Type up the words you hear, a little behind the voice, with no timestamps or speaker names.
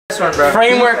This one, bro.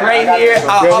 Framework right here.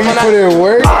 Yo, you put in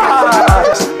work?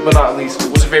 But not least,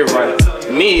 what's your favorite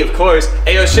rider? Me, of course.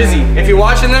 Hey, yo, Shizzy, if you're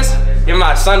watching this, you're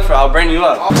my son for. I'll bring you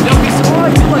up. Yo, be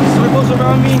smart. You like circles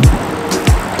around me.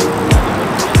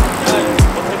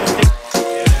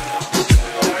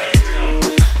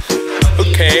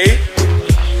 Okay.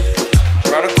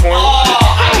 Around the corner.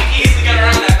 Oh, I can easily get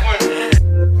around that corner.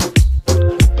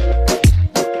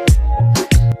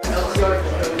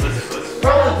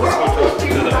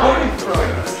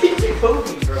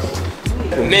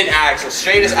 Mint axe, the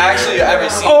straightest axe you ever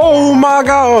seen. Oh my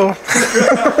god.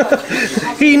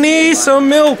 He needs some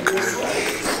milk.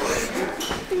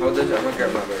 What do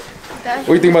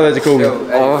you think about that, Jacoby?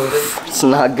 Oh, it's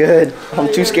not good. I'm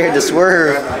too scared to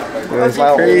swerve. That's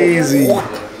crazy.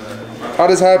 How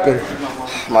does this happen?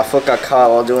 My foot got caught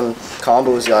while doing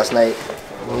combos last night.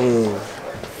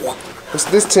 What's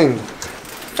this thing?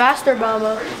 Faster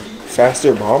Mama.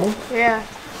 Faster Mama? Yeah.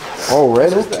 Oh,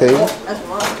 red, okay.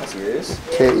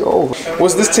 Okay, oh.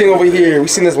 What's this thing over here? We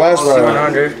seen this last ride.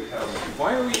 100.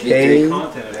 Okay.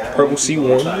 Purple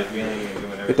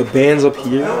C1. With the bands up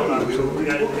here.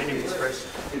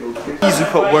 Easy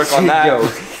put work on that.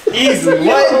 Easy.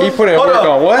 What? He put in work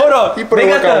on what? Hold up. He put in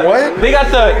work on what? They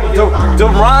got the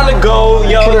Ronago,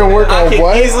 yo. Put in work on I can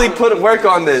what? easily put work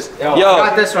on this. Yo,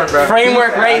 got this one, bro.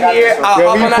 Framework right here.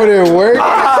 Yo, you put in work?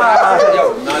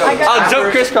 I'll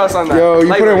jump crisscross on that. Yo,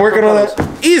 you put in work on that?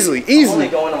 Easily.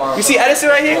 You see Edison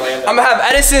right here? I'm gonna have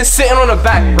Edison sitting on the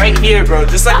back right here, bro.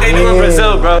 Just like they do in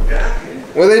Brazil, bro.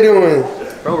 What are they doing?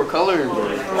 Bro, we're coloring, bro.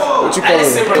 What you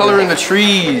coloring? Coloring the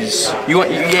trees. You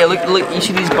want? Yeah, look. You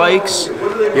see these bikes?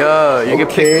 Yeah, you can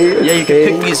pick. Yeah, you can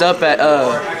pick these up at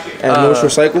most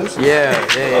recycles? Yeah.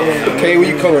 Okay, what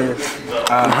you coloring?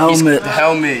 Helmet.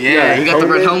 Helmet. Yeah, you got the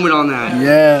red helmet on that.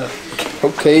 Yeah.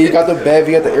 Okay, you got the Bev,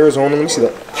 you got the Arizona. Let me see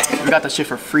that. We got that shit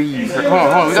for free. Hold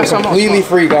on. We got some completely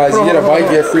free, guys. You get a bike,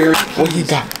 get free. What you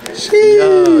got? Yeah.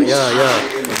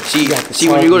 See,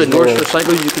 when you go to North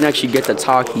Recycles, you can actually get the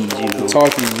Takis, you know.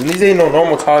 Takis. And these ain't no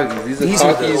normal Takis. These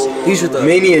are Takis. These are the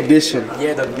mini edition.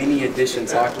 Yeah, the mini edition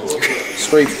Takis.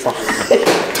 Straight fire.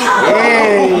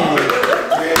 Hey.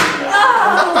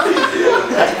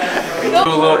 Do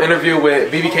a little interview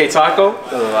with BBK Taco.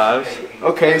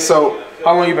 Okay, so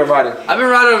how long you been riding? I've been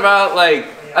riding about like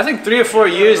I think 3 or 4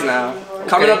 years now.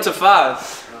 Coming up to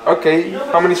 5. Okay,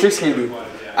 how many tricks can you do?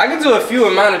 I can do a few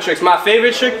amount of tricks. My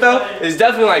favorite trick though is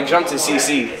definitely like jump to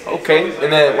CC. Okay,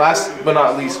 and then last but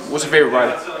not least, what's your favorite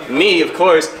rider? Me, of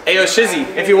course. Hey, yo, Shizzy,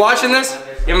 if you're watching this,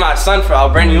 you're my son for. I'll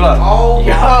bring you up. Oh,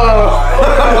 yo.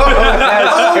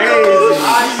 That's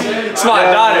crazy. It's my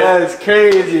daughter. That's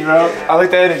crazy, bro. I like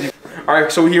the energy. All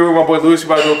right, so we're here with my boy Lewis.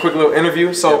 We're about to do a quick little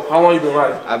interview. So, how long you been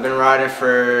riding? I've been riding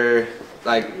for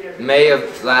like May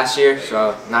of last year,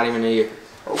 so not even a year.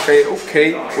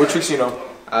 Okay. What tricks you know?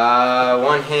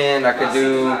 One hand I could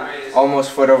do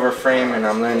almost foot over frame, and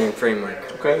I'm learning framework.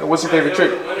 Okay, what's your favorite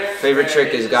trick? Favorite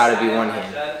trick has got to be one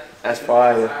hand. That's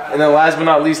fire. And then last but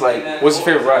not least, like, what's your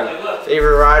favorite rider?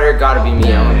 Favorite rider got to be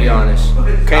me, I'm gonna be honest.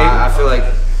 Okay. I feel like,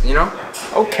 you know?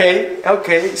 Okay.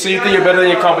 So you think you're better than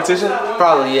your competition?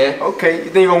 Probably, yeah. Okay, you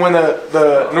think you're gonna win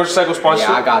the North Cycle sponsorship?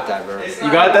 Yeah, I got that, bro.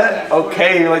 You got that?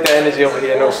 Okay, you like the energy over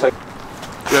here, North Cycle.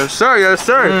 Yes,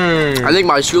 sir. I think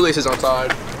my shoelace is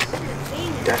untied.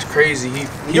 That's crazy. He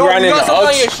Yo, riding you in got the something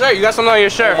on Uggs. your shirt. You got something on your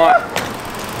shirt.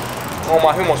 Oh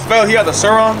my, he almost fell. He had the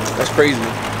sir on. That's crazy.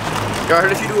 Yo, I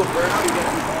heard if you do a burnout, you get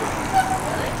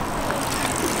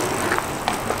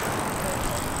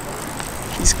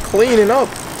He's cleaning up.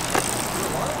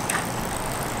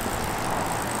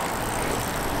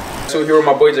 So here with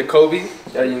my boy Jacoby.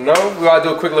 You know, we gotta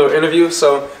do a quick little interview.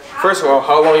 So first of all,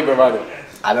 how long you been riding?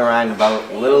 I've been riding about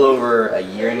a little over a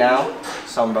year now.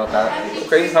 Something about that.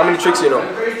 Okay, how many tricks you know?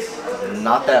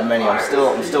 Not that many. I'm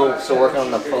still working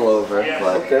on the pullover,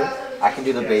 but Okay. I can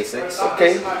do the basics.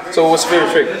 Okay, so what's your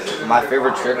favorite trick? My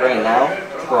favorite trick right now,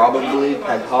 probably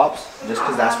peg hops, just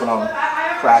because that's what I'm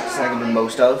practicing. I can do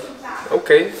most of.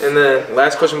 Okay, and then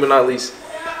last question but not least,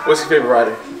 what's your favorite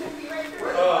rider?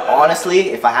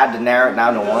 Honestly, if I had to narrow it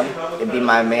down to one, it'd be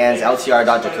my man's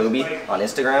LTR.Jacoby on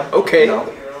Instagram. Okay. You know?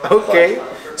 Okay.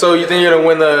 So you think you're gonna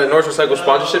win the North Recycle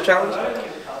sponsorship challenge?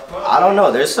 I don't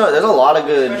know. There's a lot of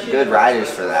good riders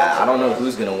for that. I don't know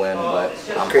who's gonna win, but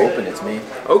I'm hoping it's me.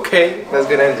 Okay, that's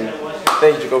good energy.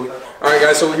 Thank you, Jacoby. All right,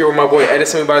 guys. So we're here with my boy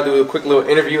Edison. We're about to do a quick little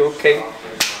interview. Okay.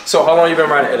 So how long you been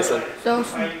riding, Edison? So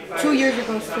 2 years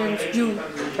ago, since June.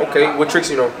 Okay. What tricks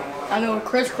you know? I know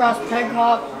crisscross, peg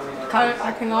hop.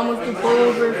 I can almost do pull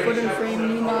over, foot and frame,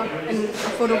 knee knock, and a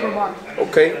foot over bar.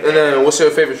 Okay. And then what's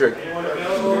your favorite trick?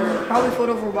 Probably foot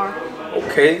over bar.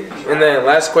 Okay. And then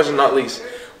last question, not least,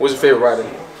 what's your favorite rider?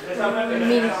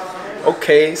 Me.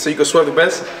 Okay, so you can sweat the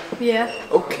best? Yeah.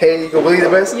 Okay, you can believe the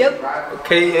best? Yep.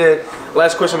 Okay, and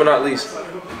last question but not least.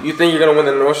 You think you're gonna win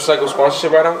the North Cycle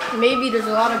sponsorship right now? Maybe there's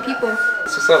a lot of people.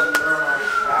 What's up?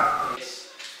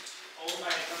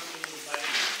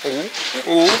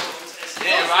 Ooh.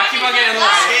 Damn, I keep on getting a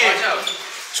little scared.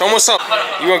 Show me something.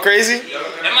 You going crazy? Back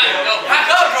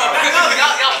up, bro. Back up.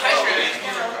 Y'all pressure me.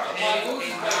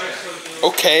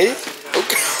 Okay.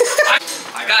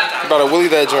 I got that. About to willy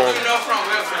that joint. No front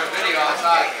wheel for a video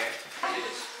outside.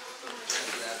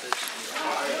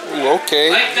 Ooh, okay.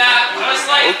 Like that. Just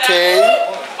like Okay.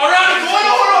 that. Around the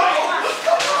corner. Hold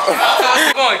on.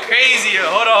 I'm going crazy here.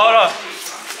 Hold on.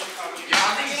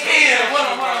 Damn.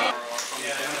 Hold on.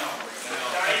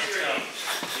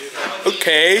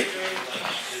 Okay.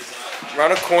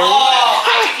 Around the corner. Oh,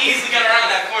 I can easily get around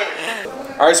that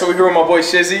corner. Alright, so we're here with my boy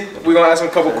Shizzy. We're gonna ask him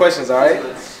a couple questions, alright?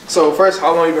 So first,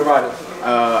 how long you been riding?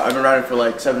 I've been riding for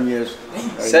like 7 years.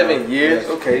 7 years?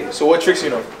 Okay. So what tricks you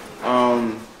know?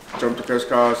 Jump to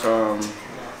crisscross, a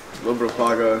little bit of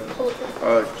plaga,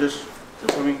 just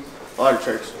I mean, a lot of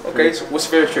tricks. Okay, so what's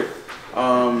your favorite trick?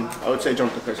 I would say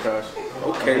jump to crisscross.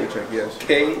 Okay. Trick, yes.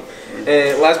 Okay.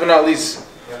 And last but not least,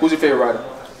 who's your favorite rider?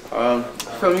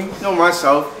 Feel me? You know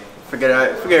myself. Forget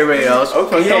everybody else.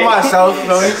 Okay. You know myself.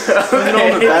 Feel me? You know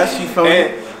I'm the best. You feel me?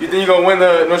 And you think you're gonna win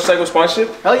the North Cycle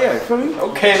sponsorship? Hell yeah. Feel me?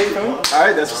 Okay.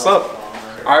 Alright, that's what's up.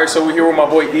 Alright, so we're here with my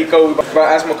boy Eco. We're about to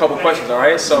ask him a couple questions,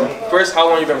 alright? So first, how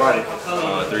long you been riding?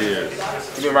 3 years.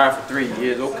 You've been riding for 3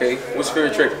 years, okay. What's your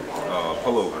favorite trick?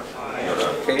 Pullover.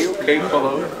 Okay,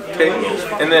 follow. Okay.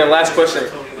 And then last question,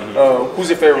 who's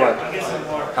your favorite rider?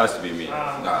 Has to be me.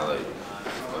 Nah, like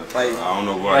I don't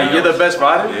know why. Like, you're the best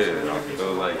rider? Yeah, I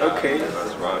feel like Okay. I'm the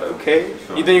best rider. Okay.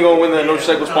 You think you're gonna win the North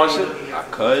Cycle sponsorship? I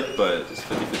could, but it's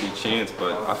 50-50 chance,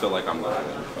 but I feel like I'm lying.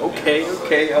 Okay,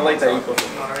 I like that, Eco.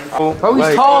 Bro,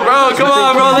 he's tall. Bro, come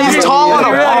on, bro. He's tall on the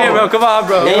here, bro. Come on,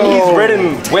 bro. And he's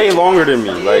ridden way longer than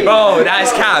me. Like, Bro,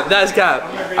 that's cap.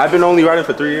 I've been only riding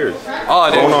for 3 years. Oh,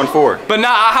 dude. Going on 4. But nah,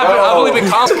 I've only been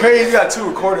It's confident. crazy, you got 2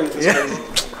 recordings.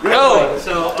 Yo,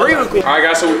 so 3 recordings. Alright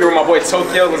guys, so we're here with my boy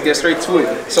Tokyo. Let's get straight to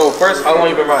it. So first, how long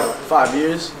you been riding? 5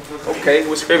 years. Okay,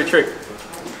 what's your favorite trick?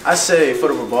 I say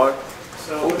foot over bar.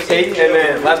 Okay, and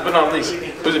then last but not least,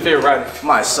 who's your favorite rider?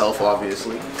 Myself,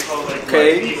 obviously.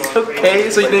 Okay, so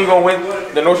you think you're gonna win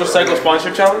the North Cycle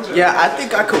sponsorship challenge? Yeah, I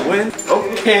think I could win.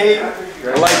 Okay, I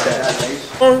like that.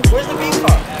 Where's the beef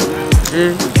car?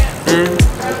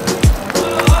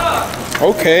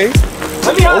 Okay,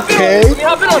 Let me hop in. Let me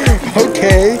hop in on it.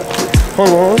 okay, hold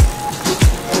on.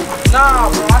 Nah,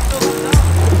 bro. I still don't know.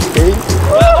 Okay.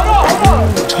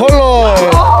 Hold on.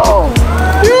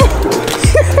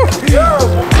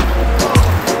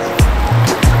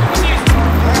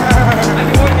 I've been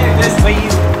working at this way.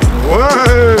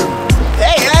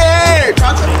 Hey!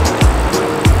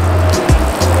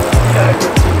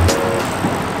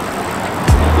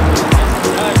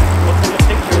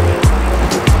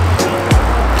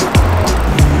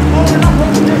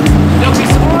 Don't be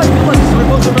smart. You like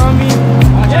circles around me.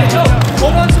 Yeah, yo,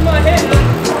 hold on to my head.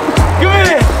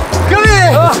 Come here.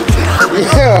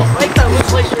 Yeah. Like that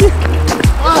looks like.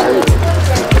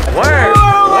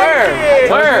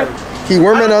 Word. He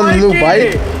worming on the new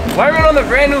bike. Worming on the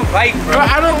brand new bike, bro.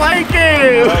 I don't like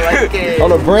it!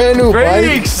 On a brand new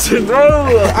Brakes,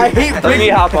 bro! I hate Let me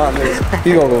hop on this. bike.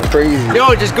 He gonna go crazy.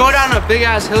 Yo, just go down a big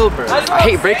ass hill, bro. That's I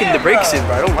hate breaking the brakes in,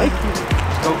 bro. I don't like it.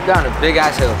 Just go down a big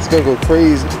ass hill. It's gonna go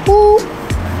crazy. Woo.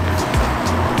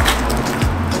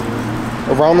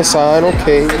 Around the sign,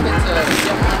 okay. You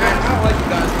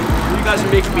guys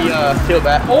are making me feel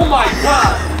bad. Oh my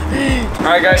god.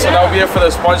 Alright guys, so that will be it for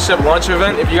the sponsorship launch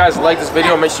event. If you guys like this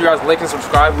video, make sure you guys like and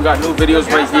subscribe. We got new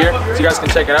videos right here, so you guys can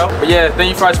check it out. But yeah,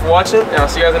 thank you guys for watching, and I'll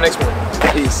see you guys in the next one.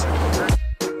 Peace.